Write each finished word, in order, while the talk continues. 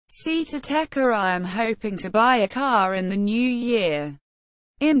Seat-a-techer. I am hoping to buy a car in the new year.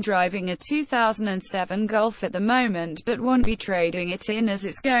 I'm driving a 2007 Golf at the moment but won't be trading it in as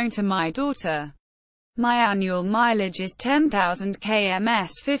it's going to my daughter. My annual mileage is 10,000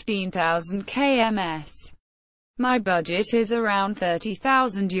 kms, 15,000 kms. My budget is around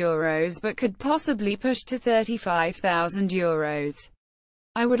 €30,000 but could possibly push to €35,000.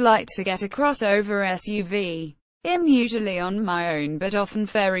 I would like to get a crossover SUV. I'm usually on my own but often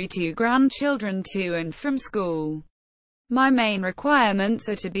ferry two grandchildren to and from school. My main requirements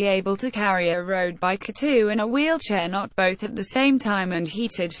are to be able to carry a road bike or two in a wheelchair, not both at the same time, and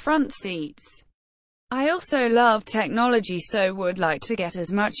heated front seats. I also love technology, so would like to get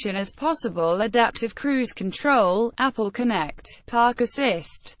as much in as possible: adaptive cruise control, Apple Connect, park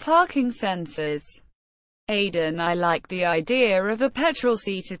assist, parking sensors. Aidan, I like the idea of a petrol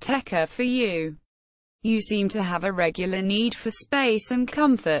seat-a-techer for you. You seem to have a regular need for space and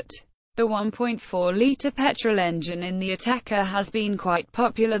comfort. The 1.4-litre petrol engine in the Ateca has been quite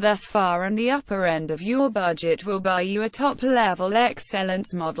popular thus far, and the upper end of your budget will buy you a top-level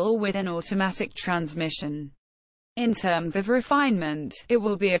excellence model with an automatic transmission. In terms of refinement, it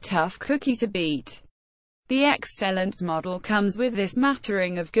will be a tough cookie to beat. The excellence model comes with this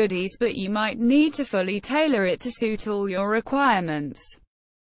smattering of goodies, but you might need to fully tailor it to suit all your requirements.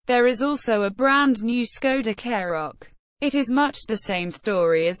 There is also a brand new Skoda Karoq. It is much the same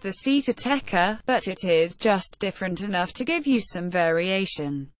story as the seat-a-techer, but it is just different enough to give you some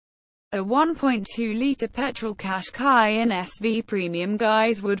variation. A 1.2-litre petrol Qashqai and SV Premium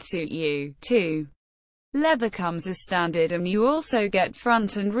guise would suit you, too. Leather comes as standard, and you also get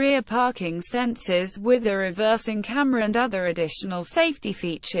front and rear parking sensors with a reversing camera and other additional safety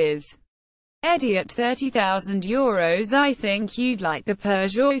features. Eddie, at €30,000, I think you'd like the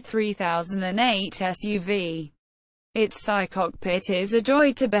Peugeot 3008 SUV. Its side-cockpit is a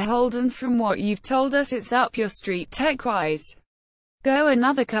joy to behold, and from what you've told us, it's up your street tech-wise. Go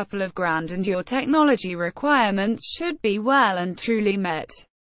another couple of grand and your technology requirements should be well and truly met.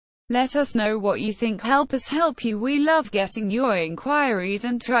 Let us know what you think. Help us help you. We love getting your inquiries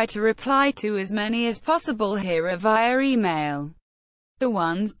and try to reply to as many as possible here or via email. The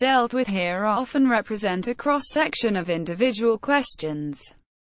ones dealt with here often represent a cross-section of individual questions.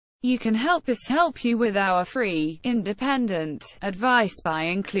 You can help us help you with our free, independent advice by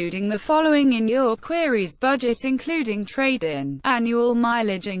including the following in your queries: budget including trade-in, annual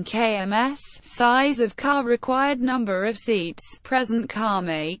mileage in kms, size of car required, number of seats, present car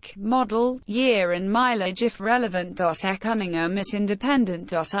make, model, year and mileage if relevant.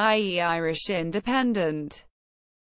 Cunningham@independent.ie. Irish Independent.